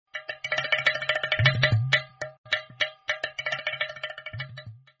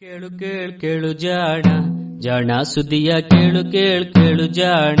ಕೇಳು ಕೇಳು ಕೇಳು ಜಾಣ ಜಾಣ ಸುದ್ದಿಯ ಕೇಳು ಕೇಳು ಕೇಳು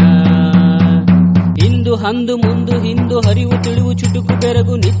ಜಾಣ. ಇಂದು ಹಂದು ಮುಂದು ಹಿಂದು ಹರಿವು ತಿಳಿವು ಚುಟುಕು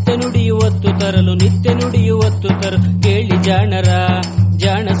ಬೆರಗು ನಿತ್ಯ ನುಡಿಯುವತ್ತು ತರಲು ನಿತ್ಯ ನುಡಿಯುವತ್ತು ತರಲು ಕೇಳಿ ಜಾಣರ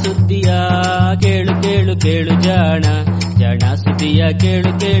ಜಾಣ ಸುದ್ದಿಯ ಕೇಳು ಕೇಳು ಕೇಳು ಜಾಣ ಜಾಣ ಸುದ್ದಿಯ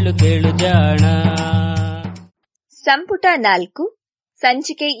ಕೇಳು ಕೇಳು ಕೇಳು ಜಾಣ. ಸಂಪುಟ 4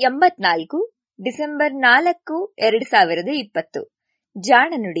 ಸಂಚಿಕೆ 84 ಡಿಸೆಂಬರ್ 4, 2020.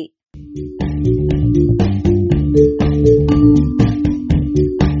 ಜಾಣ ನುಡಿ.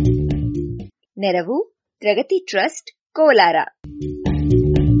 ನೆರವು ಪ್ರಗತಿ ಟ್ರಸ್ಟ್, ಕೋಲಾರ.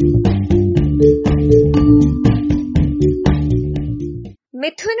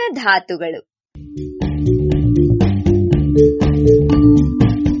 ಮಿಥುನ ಧಾತುಗಳು.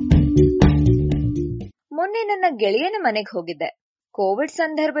 ಮೊನ್ನೆ ನನ್ನ ಗೆಳೆಯನ ಮನೆಗೆ ಹೋಗಿದ್ದೆ. ಕೋವಿಡ್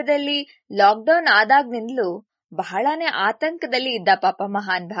ಸಂದರ್ಭದಲ್ಲಿ ಲಾಕ್ಡೌನ್ ಆದಾಗ್ನಿಂದಲೂ ಬಹಳಾನೇ ಆತಂಕದಲ್ಲಿ ಇದ್ದ ಪಾಪ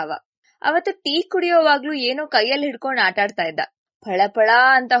ಮಹಾನ್ ಭಾವ. ಅವತ್ತು ಟೀ ಕುಡಿಯೋವಾಗ್ಲೂ ಏನೋ ಕೈಯಲ್ಲಿ ಹಿಡ್ಕೊಂಡು ಆಟಾಡ್ತಾ ಇದ್ದ. ಫಳಫಳ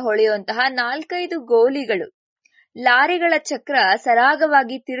ಅಂತ ಹೊಳೆಯುವಂತಹ 4-5 ಗೋಲಿಗಳು, ಲಾರಿಗಳ ಚಕ್ರ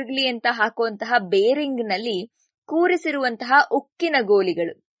ಸರಾಗವಾಗಿ ತಿರುಗ್ಲಿ ಅಂತ ಹಾಕುವಂತಹ ಬೇರಿಂಗ್ ನಲ್ಲಿ ಕೂರಿಸಿರುವಂತಹ ಉಕ್ಕಿನ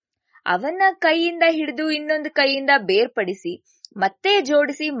ಗೋಲಿಗಳು. ಅವನ್ನ ಕೈಯಿಂದ ಹಿಡಿದು ಇನ್ನೊಂದು ಕೈಯಿಂದ ಬೇರ್ಪಡಿಸಿ ಮತ್ತೆ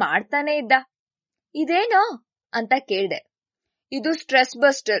ಜೋಡಿಸಿ ಮಾಡ್ತಾನೆ ಇದ್ದ. ಇದೇನೋ ಅಂತ ಕೇಳ್ದೆ. ಇದು ಸ್ಟ್ರೆಸ್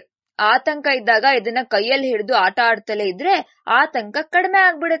ಬಸ್ಟರ್. ಆತಂಕ ಇದ್ದಾಗ ಇದನ್ನ ಕೈಯಲ್ಲಿ ಹಿಡಿದು ಆಟ ಆಡ್ತಲೇ ಇದ್ರೆ ಆತಂಕ ಕಡಿಮೆ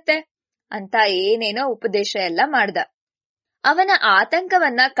ಆಗ್ಬಿಡುತ್ತೆ ಅಂತ ಏನೇನೋ ಉಪದೇಶ ಎಲ್ಲ ಮಾಡ್ದ. ಅವನ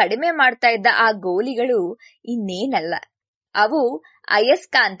ಆತಂಕವನ್ನ ಕಡಿಮೆ ಮಾಡ್ತಾ ಇದ್ದ ಆ ಗೋಲಿಗಳು ಇನ್ನೇನಲ್ಲ, ಅವು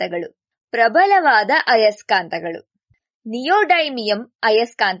ಅಯಸ್ಕಾಂತಗಳು, ಪ್ರಬಲವಾದ ಅಯಸ್ಕಾಂತಗಳು, ನಿಯೋಡೈಮಿಯಂ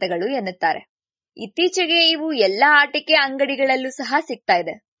ಅಯಸ್ಕಾಂತಗಳು ಎನ್ನುತ್ತಾರೆ. ಇತ್ತೀಚೆಗೆ ಇವು ಎಲ್ಲಾ ಆಟಿಕೆ ಅಂಗಡಿಗಳಲ್ಲೂ ಸಹ ಸಿಗ್ತಾ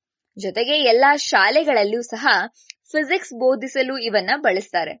ಇದೆ. ಜೊತೆಗೆ ಎಲ್ಲಾ ಶಾಲೆಗಳಲ್ಲೂ ಸಹ ಫಿಸಿಕ್ಸ್ ಬೋಧಿಸಲು ಇವನ್ನ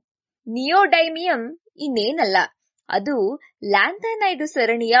ಬಳಸ್ತಾರೆ. ನಿಯೋಡೈಮಿಯಂ ಇನ್ನೇನಲ್ಲ, ಅದು ಲ್ಯಾಂಥನೈಡು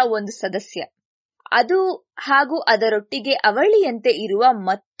ಸರಣಿಯ ಒಂದು ಸದಸ್ಯ. ಅದು ಹಾಗೂ ಅದರೊಟ್ಟಿಗೆ ಅವಳಿಯಂತೆ ಇರುವ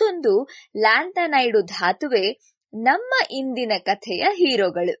ಮತ್ತೊಂದು ಲ್ಯಾಂಥನೈಡು ಧಾತುವೆ ನಮ್ಮ ಇಂದಿನ ಕಥೆಯ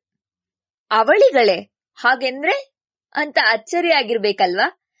ಹೀರೋಗಳು. ಅವಳಿಗಳೇ ಹಾಗೆಂದ್ರೆ ಅಂತ ಅಚ್ಚರಿಯಾಗಿರ್ಬೇಕಲ್ವಾ?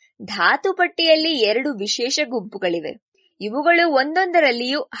 ಧಾತು ಪಟ್ಟಿಯಲ್ಲಿ 2 ವಿಶೇಷ ಗುಂಪುಗಳಿವೆ. ಇವುಗಳು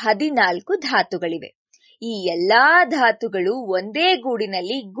ಒಂದೊಂದರಲ್ಲಿಯೂ 14 ಧಾತುಗಳಿವೆ. ಈ ಎಲ್ಲಾ ಧಾತುಗಳು ಒಂದೇ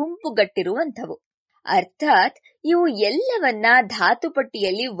ಗೂಡಿನಲ್ಲಿ ಗುಂಪುಗಟ್ಟಿರುವಂಥವು. ಅರ್ಥಾತ್ ಇವು ಎಲ್ಲವನ್ನ ಧಾತು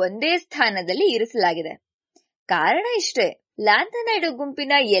ಪಟ್ಟಿಯಲ್ಲಿ ಒಂದೇ ಸ್ಥಾನದಲ್ಲಿ ಇರಿಸಲಾಗಿದೆ. ಕಾರಣ ಇಷ್ಟೇ, ಲ್ಯಾಂಥನೈಡು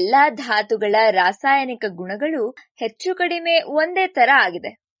ಗುಂಪಿನ ಎಲ್ಲಾ ಧಾತುಗಳ ರಾಸಾಯನಿಕ ಗುಣಗಳು ಹೆಚ್ಚು ಕಡಿಮೆ ಒಂದೇ ತರ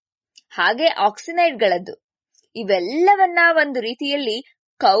ಆಗಿದೆ. ಹಾಗೆ ಆಕ್ಸಿನೈಡ್ಗಳದ್ದು. ಇವೆಲ್ಲವನ್ನ ಒಂದು ರೀತಿಯಲ್ಲಿ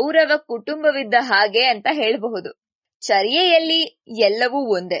ಕೌರವ ಕುಟುಂಬವಿದ್ದ ಹಾಗೆ ಅಂತ ಹೇಳಬಹುದು. ಚರ್ಯೆಯಲ್ಲಿ ಎಲ್ಲವೂ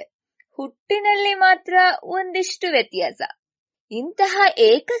ಒಂದೇ, ಹುಟ್ಟಿನಲ್ಲಿ ಮಾತ್ರ ಒಂದಿಷ್ಟು ವ್ಯತ್ಯಾಸ. ಇಂತಹ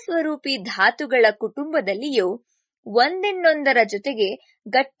ಏಕಸ್ವರೂಪಿ ಧಾತುಗಳ ಕುಟುಂಬದಲ್ಲಿಯೂ ಒಂದಿನ್ನೊಂದರ ಜೊತೆಗೆ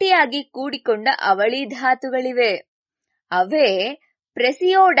ಗಟ್ಟಿಯಾಗಿ ಕೂಡಿಕೊಂಡ ಅವಳಿ ಧಾತುಗಳಿವೆ. ಅವೇ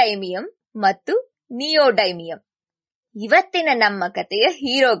ಪ್ರೆಸಿಯೋಡೈಮಿಯಂ ಮತ್ತು ನಿಯೋಡೈಮಿಯಂ. ಇವತ್ತಿನ ನಮ್ಮ ಕಥೆಯ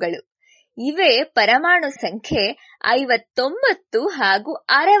ಹೀರೋಗಳು. ಇವೇ ಪರಮಾಣು ಸಂಖ್ಯೆ 59 ಹಾಗೂ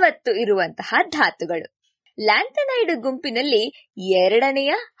 60 ಇರುವಂತಹ ಧಾತುಗಳು. ಲ್ಯಾಂಥನೈಡು ಗುಂಪಿನಲ್ಲಿ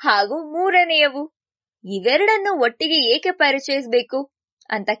 2ನೆಯ ಹಾಗೂ 3ನೆಯವು. ಇವೆರಡನ್ನು ಒಟ್ಟಿಗೆ ಏಕೆ ಪರಿಚಯಿಸಬೇಕು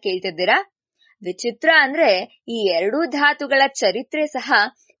ಅಂತ ಕೇಳ್ತಿದ್ದೀರಾ? ವಿಚಿತ್ರ ಅಂದ್ರೆ ಈ 2 ಧಾತುಗಳ ಚರಿತ್ರೆ ಸಹ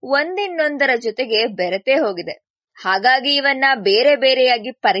ಒಂದಿನ್ನೊಂದರ ಜೊತೆಗೆ ಬೆರೆತೇ ಹೋಗಿದೆ. ಹಾಗಾಗಿ ಇವನ್ನ ಬೇರೆ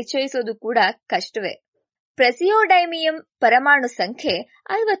ಬೇರೆಯಾಗಿ ಪರಿಚಯಿಸೋದು ಕೂಡ ಕಷ್ಟವೇ. ಪ್ರೆಸಿಯೋಡೈಮಿಯಂ ಪರಮಾಣು ಸಂಖ್ಯೆ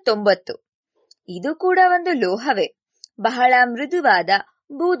 59. ಇದು ಕೂಡ ಒಂದು ಲೋಹವೇ, ಬಹಳ ಮೃದುವಾದ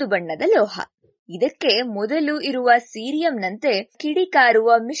ಬೂದು ಬಣ್ಣದ ಲೋಹ. ಇದಕ್ಕೆ ಮೊದಲು ಇರುವ ಸೀರಿಯಂನಂತೆ ಕಿಡಿಕಾರುವ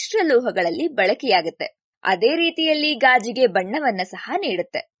ಮಿಶ್ರ ಲೋಹಗಳಲ್ಲಿ ಬಳಕೆಯಾಗುತ್ತೆ. ಅದೇ ರೀತಿಯಲ್ಲಿ ಗಾಜಿಗೆ ಬಣ್ಣವನ್ನ ಸಹ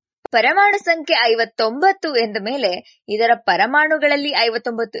ನೀಡುತ್ತೆ. ಪರಮಾಣು ಸಂಖ್ಯೆ 59 ಎಂದ ಮೇಲೆ ಇದರ ಪರಮಾಣುಗಳಲ್ಲಿ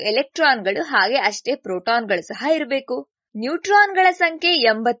 59 ಎಲೆಕ್ಟ್ರಾನ್ಗಳು ಹಾಗೆ ಅಷ್ಟೇ ಪ್ರೋಟಾನ್ಗಳು ಸಹ ಇರಬೇಕು. ನ್ಯೂಟ್ರಾನ್ಗಳ ಸಂಖ್ಯೆ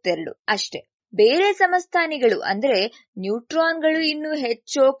 82 ಅಷ್ಟೇ. ಬೇರೆ ಸಮಸ್ಥಾನಿಗಳು ಅಂದ್ರೆ ನ್ಯೂಟ್ರಾನ್ಗಳು ಇನ್ನೂ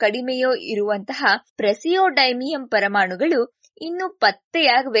ಹೆಚ್ಚೋ ಕಡಿಮೆಯೋ ಇರುವಂತಹ ಪ್ರೆಸಿಯೋಡೈಮಿಯಂ ಪರಮಾಣುಗಳು ಇನ್ನೂ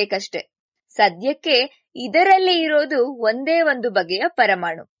ಪತ್ತೆಯಾಗಬೇಕಷ್ಟೆ. ಸದ್ಯಕ್ಕೆ ಇದರಲ್ಲಿ ಇರೋದು ಒಂದೇ ಒಂದು ಬಗೆಯ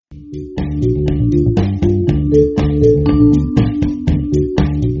ಪರಮಾಣು.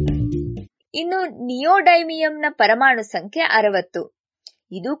 ಇನ್ನು ನಿಯೋಡೈಮಿಯಂನ ಪರಮಾಣು ಸಂಖ್ಯೆ 60.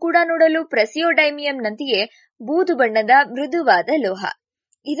 ಇದು ಕೂಡ ನೋಡಲು ಪ್ರೆಸಿಯೋಡೈಮಿಯಂನಂತೆಯೇ ಬೂದು ಬಣ್ಣದ ಮೃದುವಾದ ಲೋಹ.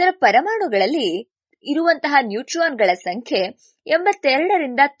 ಇದರ ಪರಮಾಣುಗಳಲ್ಲಿ ಇರುವಂತಹ ನ್ಯೂಟ್ರಾನ್ಗಳ ಸಂಖ್ಯೆ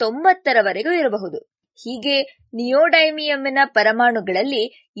 82ರಿಂದ 90ರವರೆಗೂ ಇರಬಹುದು. ಹೀಗೆ ನಿಯೋಡೈಮಿಯಂನ ಪರಮಾಣುಗಳಲ್ಲಿ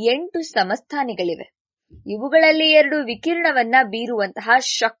 8 ಸಮಸ್ಥಾನಿಗಳಿವೆ. ಇವುಗಳಲ್ಲಿ 2 ವಿಕಿರಣವನ್ನ ಬೀರುವಂತಹ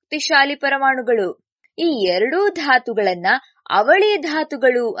ಶಕ್ತಿಶಾಲಿ ಪರಮಾಣುಗಳು. ಈ 2 ಧಾತುಗಳನ್ನ ಅವಳಿ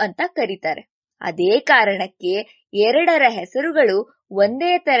ಧಾತುಗಳು ಅಂತ ಕರೀತಾರೆ. ಅದೇ ಕಾರಣಕ್ಕೆ ಎರಡರ ಹೆಸರುಗಳು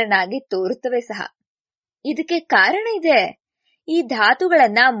ಒಂದೇ ತೆರನಾಗಿ ತೋರುತ್ತವೆ ಸಹ. ಇದಕ್ಕೆ ಕಾರಣ ಇದೆ. ಈ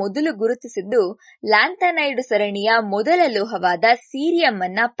ಧಾತುಗಳನ್ನ ಮೊದಲು ಗುರುತಿಸಿದ್ದು ಲ್ಯಾಂಥನೈಡ್ ಸರಣಿಯ ಮೊದಲ ಲೋಹವಾದ ಸೀರಿಯಂ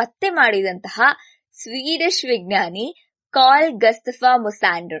ಅನ್ನ ಪತ್ತೆ ಮಾಡಿದಂತಹ ಸ್ವೀಡಿಷ್ ವಿಜ್ಞಾನಿ ಕಾರ್ಲ್ ಗಸ್ತಫ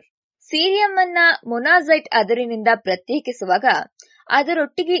ಮೊಸಾಂಡರ್. ಸೀರಿಯಂ ಅನ್ನ ಮೊನಾಝೈಟ್ ಅದರಿನಿಂದ ಪ್ರತ್ಯೇಕಿಸುವಾಗ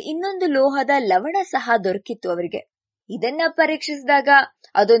ಅದರೊಟ್ಟಿಗೆ ಇನ್ನೊಂದು ಲೋಹದ ಲವಣ ಸಹ ದೊರಕಿತ್ತು ಅವರಿಗೆ. ಇದನ್ನ ಪರೀಕ್ಷಿಸಿದಾಗ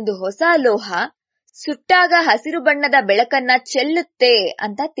ಅದೊಂದು ಹೊಸ ಲೋಹ, ಸುಟ್ಟಾಗ ಹಸಿರು ಬಣ್ಣದ ಬೆಳಕನ್ನ ಚೆಲ್ಲುತ್ತೆ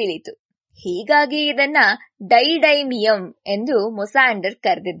ಅಂತ ತಿಳಿಯಿತು. ಹೀಗಾಗಿ ಇದನ್ನ ಡೈಡೈಮಿಯಂ ಎಂದು ಮೊಸಾಂಡರ್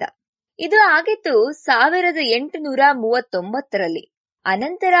ಕರೆದಿದ್ದ. ಇದು ಆಗಿತ್ತು 1839ರಲ್ಲಿ.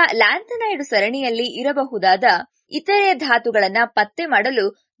 ಅನಂತರ ಲ್ಯಾಂಥನೈಡ್ ಸರಣಿಯಲ್ಲಿ ಇರಬಹುದಾದ ಇತರೆ ಧಾತುಗಳನ್ನ ಪತ್ತೆ ಮಾಡಲು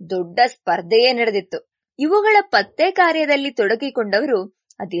ದೊಡ್ಡ ಸ್ಪರ್ಧೆಯೇ ನಡೆದಿತ್ತು. ಇವುಗಳ ಪತ್ತೆ ಕಾರ್ಯದಲ್ಲಿ ತೊಡಗಿಕೊಂಡವರು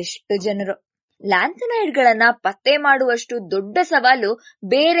ಅದೆಷ್ಟು ಜನರು. ಲ್ಯಾಂಥನೈಡ್ಗಳನ್ನ ಪತ್ತೆ ಮಾಡುವಷ್ಟು ದೊಡ್ಡ ಸವಾಲು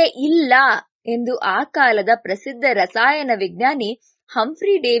ಬೇರೆ ಇಲ್ಲ ಎಂದು ಆ ಕಾಲದ ಪ್ರಸಿದ್ಧ ರಸಾಯನ ವಿಜ್ಞಾನಿ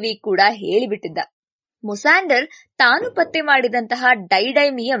ಹಂಫ್ರಿ ಡೇವಿ ಕೂಡ ಹೇಳಿಬಿಟ್ಟಿದ್ದ. ಮೊಸಾಂಡರ್ ತಾನು ಪತ್ತೆ ಮಾಡಿದಂತಹ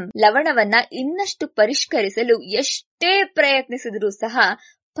ಡೈಡೈಮಿಯಂ ಲವಣವನ್ನ ಇನ್ನಷ್ಟು ಪರಿಷ್ಕರಿಸಲು ಎಷ್ಟೇ ಪ್ರಯತ್ನಿಸಿದರೂ ಸಹ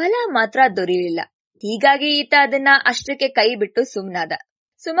ಫಲ ಮಾತ್ರ ದೊರೆಯಲಿಲ್ಲ. ಹೀಗಾಗಿ ಈತ ಅದನ್ನ ಅಷ್ಟಕ್ಕೆ ಕೈ ಬಿಟ್ಟು ಸುಮ್ಮನಾದ.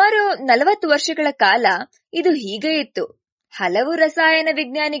 ಸುಮಾರು 40 ವರ್ಷಗಳ ಕಾಲ ಇದು ಹೀಗೆ ಇತ್ತು. ಹಲವು ರಸಾಯನ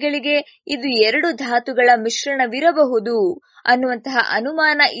ವಿಜ್ಞಾನಿಗಳಿಗೆ ಇದು 2 ಧಾತುಗಳ ಮಿಶ್ರಣವಿರಬಹುದು ಅನ್ನುವಂತಹ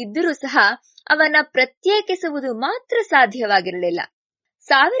ಅನುಮಾನ ಇದ್ದರೂ ಸಹ ಅವನ್ನ ಪ್ರತ್ಯೇಕಿಸುವುದು ಮಾತ್ರ ಸಾಧ್ಯವಾಗಿರಲಿಲ್ಲ.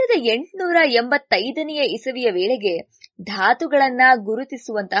 1885ನೇ ಇಸವಿಯ ವೇಳೆಗೆ ಧಾತುಗಳನ್ನ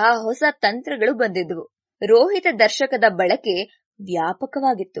ಗುರುತಿಸುವಂತಹ ಹೊಸ ತಂತ್ರಗಳು ಬಂದಿದ್ವು. ರೋಹಿತ ದರ್ಶಕದ ಬಳಕೆ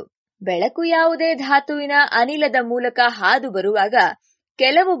ವ್ಯಾಪಕವಾಗಿತ್ತು. ಬೆಳಕು ಯಾವುದೇ ಧಾತುವಿನ ಅನಿಲದ ಮೂಲಕ ಹಾದು ಬರುವಾಗ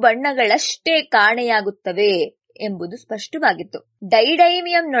ಕೆಲವು ಬಣ್ಣಗಳಷ್ಟೇ ಕಾಣೆಯಾಗುತ್ತವೆ ಎಂಬುದು ಸ್ಪಷ್ಟವಾಗಿತ್ತು.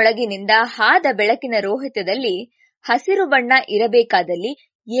 ಡೈಡೈಮಿಯಂನೊಳಗಿನಿಂದ ಹಾದ ಬೆಳಕಿನ ರೋಹಿತದಲ್ಲಿ ಹಸಿರು ಬಣ್ಣ ಇರಬೇಕಾದಲ್ಲಿ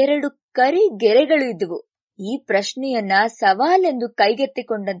 2 ಕರಿ ಗೆರೆಗಳು ಇದ್ದುವು. ಈ ಪ್ರಶ್ನೆಯನ್ನ ಸವಾಲೆಂದು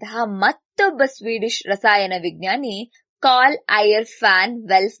ಕೈಗೆತ್ತಿಕೊಂಡಂತಹ ಮತ್ತೊಬ್ಬ ಸ್ವೀಡಿಷ್ ರಸಾಯನ ವಿಜ್ಞಾನಿ ಕಾರ್ಲ್ ಐಯರ್ ಫ್ಯಾನ್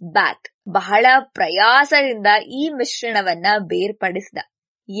ವೆಲ್ಫ್ ಬ್ಯಾಕ್ ಬಹಳ ಪ್ರಯಾಸದಿಂದ ಈ ಮಿಶ್ರಣವನ್ನ ಬೇರ್ಪಡಿಸಿದ.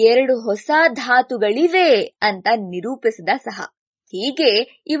 2 ಹೊಸ ಧಾತುಗಳಿವೆ ಅಂತ ನಿರೂಪಿಸಿದ ಸಹ. ಹೀಗೆ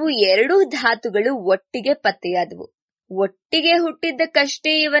ಇವು 2 ಧಾತುಗಳು ಒಟ್ಟಿಗೆ ಪತ್ತೆಯಾದವು. ಒಟ್ಟಿಗೆ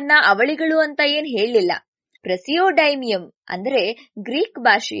ಹುಟ್ಟಿದ್ದಕ್ಕಷ್ಟೇ ಇವನ್ನ ಅವಳಿಗಳು ಅಂತ ಏನ್ ಹೇಳಲಿಲ್ಲ. ಪ್ರೆಸಿಯೋಡೈಮಿಯಂ ಅಂದ್ರೆ ಗ್ರೀಕ್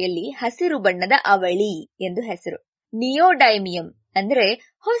ಭಾಷೆಯಲ್ಲಿ ಹಸಿರು ಬಣ್ಣದ ಅವಳಿ ಎಂದು ಹೆಸರು. ನಿಯೋಡೈಮಿಯಂ ಅಂದ್ರೆ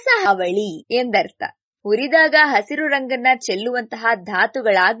ಹೊಸ ಅವಳಿ ಎಂದರ್ಥ. ಉರಿದಾಗ ಹಸಿರು ರಂಗನ್ನ ಚೆಲ್ಲುವಂತಹ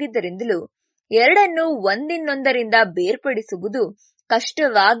ಧಾತುಗಳಾಗಿದ್ದರಿಂದಲೂ ಎರಡನ್ನೂ ಒಂದಿನ್ನೊಂದರಿಂದ ಬೇರ್ಪಡಿಸುವುದು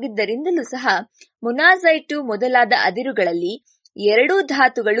ಕಷ್ಟವಾಗಿದ್ದರಿಂದಲೂ ಸಹ ಮೊನಾಝೈಟು ಮೊದಲಾದ ಅದಿರುಗಳಲ್ಲಿ 2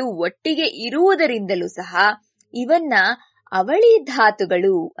 ಧಾತುಗಳು ಒಟ್ಟಿಗೆ ಇರುವುದರಿಂದಲೂ ಸಹ ಇವನ್ನ ಅವಳಿ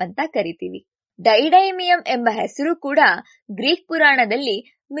ಧಾತುಗಳು ಅಂತ ಕರಿತೀವಿ. ಡೈಡೈಮಿಯಂ ಎಂಬ ಹೆಸರು ಕೂಡ ಗ್ರೀಕ್ ಪುರಾಣದಲ್ಲಿ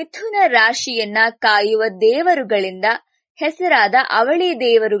ಮಿಥುನ ರಾಶಿಯನ್ನ ಕಾಯುವ ದೇವರುಗಳಿಂದ ಹೆಸರಾದ ಅವಳಿ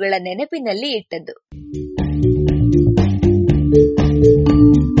ದೇವರುಗಳ ನೆನಪಿನಲ್ಲಿ ಇಟ್ಟದ್ದು.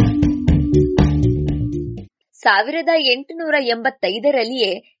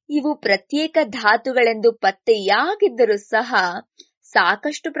 1885ರಲ್ಲಿಯೇ ಇವು ಪ್ರತ್ಯೇಕ ಧಾತುಗಳೆಂದು ಪತ್ತೆಯಾಗಿದ್ದರೂ ಸಹ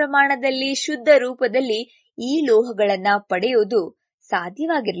ಸಾಕಷ್ಟು ಪ್ರಮಾಣದಲ್ಲಿ ಶುದ್ಧ ರೂಪದಲ್ಲಿ ಈ ಲೋಹಗಳನ್ನ ಪಡೆಯುವುದು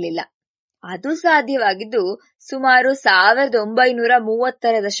ಸಾಧ್ಯವಾಗಿರಲಿಲ್ಲ. ಅದು ಸಾಧ್ಯವಾಗಿದ್ದು ಸುಮಾರು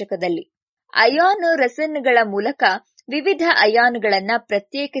 1930ರ ದಶಕದಲ್ಲಿ. ಅಯಾನ್ ರೆಸಿನ್ಗಳ ಮೂಲಕ ವಿವಿಧ ಅಯಾನ್ಗಳನ್ನ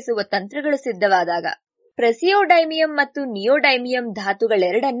ಪ್ರತ್ಯೇಕಿಸುವ ತಂತ್ರಗಳು ಸಿದ್ಧವಾದಾಗ ಪ್ರೆಸಿಯೋಡೈಮಿಯಂ ಮತ್ತು ನಿಯೋಡೈಮಿಯಂ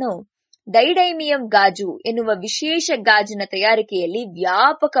ಧಾತುಗಳೆರಡನ್ನು ಡೈಡೈಮಿಯಂ ಗಾಜು ಎನ್ನುವ ವಿಶೇಷ ಗಾಜಿನ ತಯಾರಿಕೆಯಲ್ಲಿ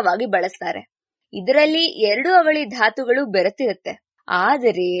ವ್ಯಾಪಕವಾಗಿ ಬಳಸ್ತಾರೆ. ಇದರಲ್ಲಿ 2 ಅವಳಿ ಧಾತುಗಳು ಬೆರೆತಿರುತ್ತೆ.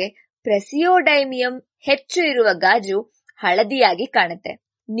 ಆದರೆ ಪ್ರೆಸಿಯೋಡೈಮಿಯಂ ಹೆಚ್ಚು ಇರುವ ಗಾಜು ಹಳದಿಯಾಗಿ ಕಾಣುತ್ತೆ.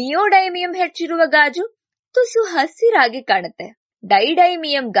 ನಿಯೋಡೈಮಿಯಂ ಹೆಚ್ಚಿರುವ ಗಾಜು ತುಸು ಹಸಿರಾಗಿ ಕಾಣುತ್ತೆ.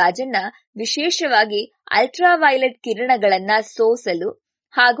 ಡೈಡೈಮಿಯಂ ಗಾಜನ್ನ ವಿಶೇಷವಾಗಿ ಅಲ್ಟ್ರಾವೈಲೆಟ್ ಕಿರಣಗಳನ್ನ ಸೋಸಲು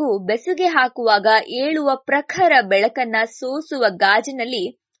ಹಾಗೂ ಬೆಸುಗೆ ಹಾಕುವಾಗ ಏಳುವ ಪ್ರಖರ ಬೆಳಕನ್ನ ಸೋಸುವ ಗಾಜಿನಲ್ಲಿ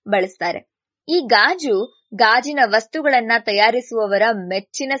ಬಳಸ್ತಾರೆ. ಈ ಗಾಜು ಗಾಜಿನ ವಸ್ತುಗಳನ್ನ ತಯಾರಿಸುವವರ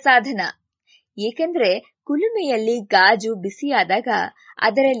ಮೆಚ್ಚಿನ ಸಾಧನ. ಏಕೆಂದ್ರೆ ಕುಲುಮೆಯಲ್ಲಿ ಗಾಜು ಬಿಸಿಯಾದಾಗ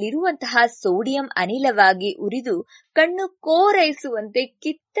ಅದರಲ್ಲಿರುವಂತಹ ಸೋಡಿಯಂ ಅನಿಲವಾಗಿ ಉರಿದು ಕಣ್ಣು ಕೋರೈಸುವಂತೆ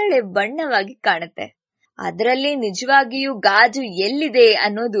ಕಿತ್ತಳೆ ಬಣ್ಣವಾಗಿ ಕಾಣುತ್ತೆ. ಅದರಲ್ಲಿ ನಿಜವಾಗಿಯೂ ಗಾಜು ಎಲ್ಲಿದೆ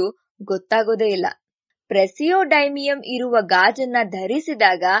ಅನ್ನೋದು ಗೊತ್ತಾಗೋದೇ ಇಲ್ಲ. ಪ್ರೆಸಿಯೋಡೈಮಿಯಂ ಇರುವ ಗಾಜನ್ನ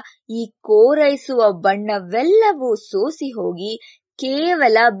ಧರಿಸಿದಾಗ ಈ ಕೋರೈಸುವ ಬಣ್ಣವೆಲ್ಲವೂ ಸೋಸಿ ಹೋಗಿ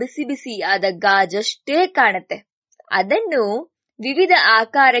ಕೇವಲ ಬಿಸಿ ಬಿಸಿಯಾದ ಗಾಜಷ್ಟೇ ಕಾಣುತ್ತೆ. ಅದನ್ನು ವಿವಿಧ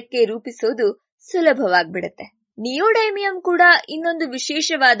ಆಕಾರಕ್ಕೆ ರೂಪಿಸೋದು ಸುಲಭವಾಗ್ಬಿಡುತ್ತೆ. ನಿಯೋಡೈಮಿಯಂ ಕೂಡ ಇನ್ನೊಂದು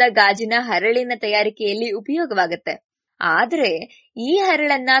ವಿಶೇಷವಾದ ಗಾಜಿನ ಹರಳಿನ ತಯಾರಿಕೆಯಲ್ಲಿ ಉಪಯೋಗವಾಗುತ್ತೆ. ಆದರೆ ಈ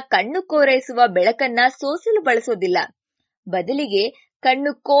ಹರಳನ್ನ ಕಣ್ಣು ಕೋರೈಸುವ ಬೆಳಕನ್ನ ಸೋಸಲು ಬಳಸೋದಿಲ್ಲ. ಬದಲಿಗೆ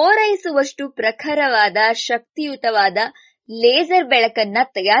ಕಣ್ಣು ಕೋರೈಸುವಷ್ಟು ಪ್ರಖರವಾದ ಶಕ್ತಿಯುತವಾದ ಲೇಸರ್ ಬೆಳಕನ್ನ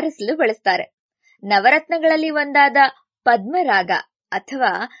ತಯಾರಿಸಲು ಬಳಸ್ತಾರೆ. ನವರತ್ನಗಳಲ್ಲಿ ಒಂದಾದ ಪದ್ಮರಾಗ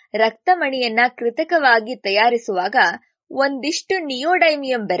ಅಥವಾ ರಕ್ತಮಣಿಯನ್ನ ಕೃತಕವಾಗಿ ತಯಾರಿಸುವಾಗ ಒಂದಿಷ್ಟು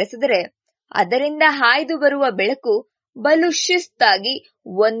ನಿಯೋಡೈಮಿಯಂ ಬೆರೆಸಿದರೆ ಅದರಿಂದ ಹಾಯ್ದು ಬರುವ ಬೆಳಕು ಬಲು ಶಿಸ್ತಾಗಿ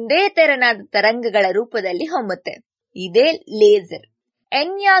ಒಂದೇ ತೆರನಾದ ತರಂಗಗಳ ರೂಪದಲ್ಲಿ ಹೊಮ್ಮುತ್ತೆ. ಇದೇ ಲೇಸರ್.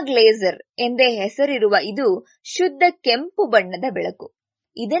 ಎನ್ಯಾಗ್ ಲೇಸರ್ ಎಂದೇ ಹೆಸರಿರುವ ಇದು ಶುದ್ಧ ಕೆಂಪು ಬಣ್ಣದ ಬೆಳಕು.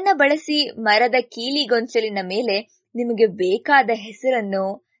 ಇದನ್ನ ಬಳಸಿ ಮರದ ಕೀಲಿಗೊಂಚಲಿನ ಮೇಲೆ ನಿಮಗೆ ಬೇಕಾದ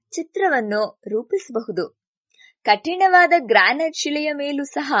ಹೆಸರನ್ನು, ಚಿತ್ರವನ್ನು ರೂಪಿಸಬಹುದು. ಕಠಿಣವಾದ ಗ್ರಾನೈಟ್ ಶಿಲೆಯ ಮೇಲೂ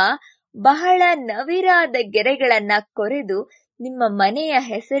ಸಹ ಬಹಳ ನವಿರಾದ ಗೆರೆಗಳನ್ನ ಕೊರೆದು ನಿಮ್ಮ ಮನೆಯ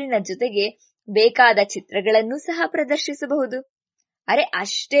ಹೆಸರಿನ ಜೊತೆಗೆ ಬೇಕಾದ ಚಿತ್ರಗಳನ್ನು ಸಹ ಪ್ರದರ್ಶಿಸಬಹುದು. ಅರೆ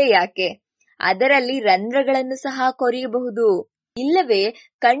ಅಷ್ಟೇ ಯಾಕೆ, ಅದರಲ್ಲಿ ರಂಧ್ರಗಳನ್ನು ಸಹ ಕೊರೆಯಬಹುದು. ಇಲ್ಲವೇ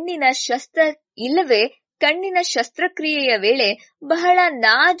ಕಣ್ಣಿನ ಶಸ್ತ್ರಕ್ರಿಯೆಯ ವೇಳೆ ಬಹಳ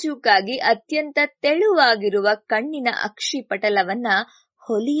ನಾಜೂಕಾಗಿ ಅತ್ಯಂತ ತೆಳುವಾಗಿರುವ ಕಣ್ಣಿನ ಅಕ್ಷಿಪಟಲವನ್ನ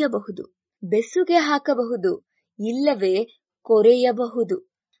ಹೊಲಿಯಬಹುದು, ಬೆಸುಗೆ ಹಾಕಬಹುದು, ಇಲ್ಲವೇ ಕೊರೆಯಬಹುದು.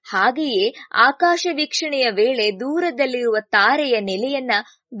 ಹಾಗೆಯೇ ಆಕಾಶ ವೀಕ್ಷಣೆಯ ವೇಳೆ ದೂರದಲ್ಲಿರುವ ತಾರೆಯ ನೆಲೆಯನ್ನ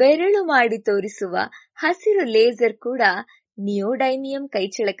ಬೆರಳು ಮಾಡಿ ತೋರಿಸುವ ಹಸಿರು ಲೇಸರ್ ಕೂಡ ನಿಯೋಡೈಮಿಯಂ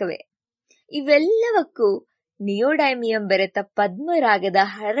ಕೈಚಳಕವೇ. ಇವೆಲ್ಲವಕ್ಕೂ ನಿಯೋಡೈಮಿಯಂ ಬೆರೆತ ಪದ್ಮರಾಗದ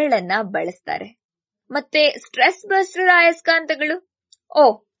ಹರಳನ್ನ ಬಳಸ್ತಾರೆ. ಮತ್ತೆ ಸ್ಟ್ರೆಸ್ ಬಸ್ಟರ್ ಅಯಸ್ಕಾಂತಗಳು,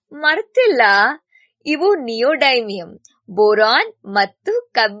 ಮರ್ತಿಲ್ಲ, ಇವು ನಿಯೋಡೈಮಿಯಂ, ಬೋರಾನ್ ಮತ್ತು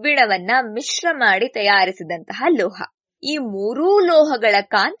ಕಬ್ಬಿಣವನ್ನ ಮಿಶ್ರ ಮಾಡಿ ತಯಾರಿಸಿದಂತಹ ಲೋಹ. ಈ ಮೂರೂ ಲೋಹಗಳ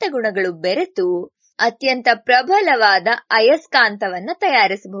ಕಾಂತಗುಣಗಳು ಬೆರೆತು ಅತ್ಯಂತ ಪ್ರಬಲವಾದ ಅಯಸ್ಕಾಂತವನ್ನ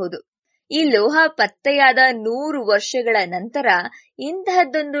ತಯಾರಿಸಬಹುದು. ಈ ಲೋಹ ಪತ್ತೆಯಾದ 100 ವರ್ಷಗಳ ನಂತರ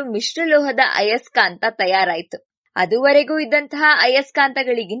ಇಂತಹದ್ದೊಂದು ಮಿಶ್ರಲೋಹದ ಅಯಸ್ಕಾಂತ ತಯಾರಾಯಿತು. ಅದುವರೆಗೂ ಇದ್ದಂತಹ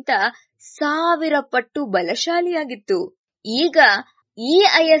ಅಯಸ್ಕಾಂತಗಳಿಗಿಂತ 1000 ಪಟ್ಟು ಬಲಶಾಲಿಯಾಗಿತ್ತು. ಈಗ ಈ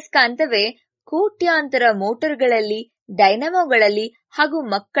ಅಯಸ್ಕಾಂತವೇ ಕೋಟ್ಯಾಂತರ ಮೋಟಾರ್ಗಳಲ್ಲಿ, ಡೈನಮೋಗಳಲ್ಲಿ ಹಾಗೂ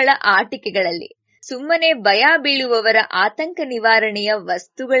ಮಕ್ಕಳ ಆಟಿಕೆಗಳಲ್ಲಿ ಸುಮ್ಮನೆ ಭಯ ಬೀಳುವವರ ಆತಂಕ ನಿವಾರಣೆಯ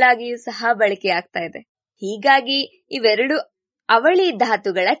ವಸ್ತುಗಳಾಗಿಯೂ ಸಹ ಬಳಕೆಯಾಗ್ತಾ ಇದೆ. ಹೀಗಾಗಿ ಇವೆರಡು ಅವಳಿ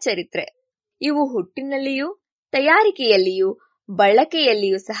ಧಾತುಗಳ ಚರಿತ್ರೆ. ಇವು ಹುಟ್ಟಿನಲ್ಲಿಯೂ, ತಯಾರಿಕೆಯಲ್ಲಿಯೂ,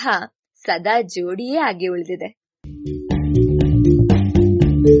 ಬಳಕೆಯಲ್ಲಿಯೂ ಸಹ ಸದಾ ಜೋಡಿಯೇ ಆಗಿ ಉಳಿದಿದೆ.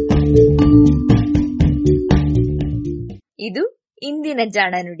 ಇದು ಇಂದಿನ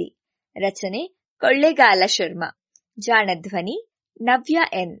ಜಾಣನುಡಿ. ರಚನೆ ಕೊಳ್ಳೇಗಾಲ ಶರ್ಮಾ. ಜಾಣಧ್ವನಿ ನವ್ಯ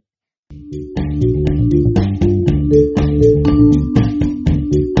ಎನ್.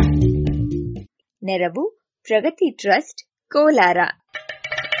 ನೆರವು ಪ್ರಗತಿ ಟ್ರಸ್ಟ್, ಕೋಲಾರ.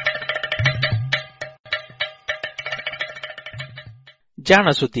 ಜಾಣ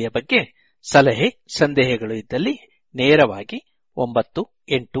ಸುದ್ದಿಯ ಬಗ್ಗೆ ಸಲಹೆ ಸಂದೇಹಗಳು ಇದ್ದಲ್ಲಿ ನೇರವಾಗಿ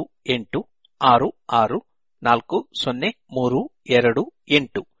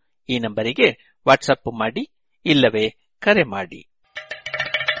 9886640328 ಈ ನಂಬರಿಗೆ ವಾಟ್ಸಪ್ ಮಾಡಿ, ಇಲ್ಲವೇ ಕರೆ ಮಾಡಿ.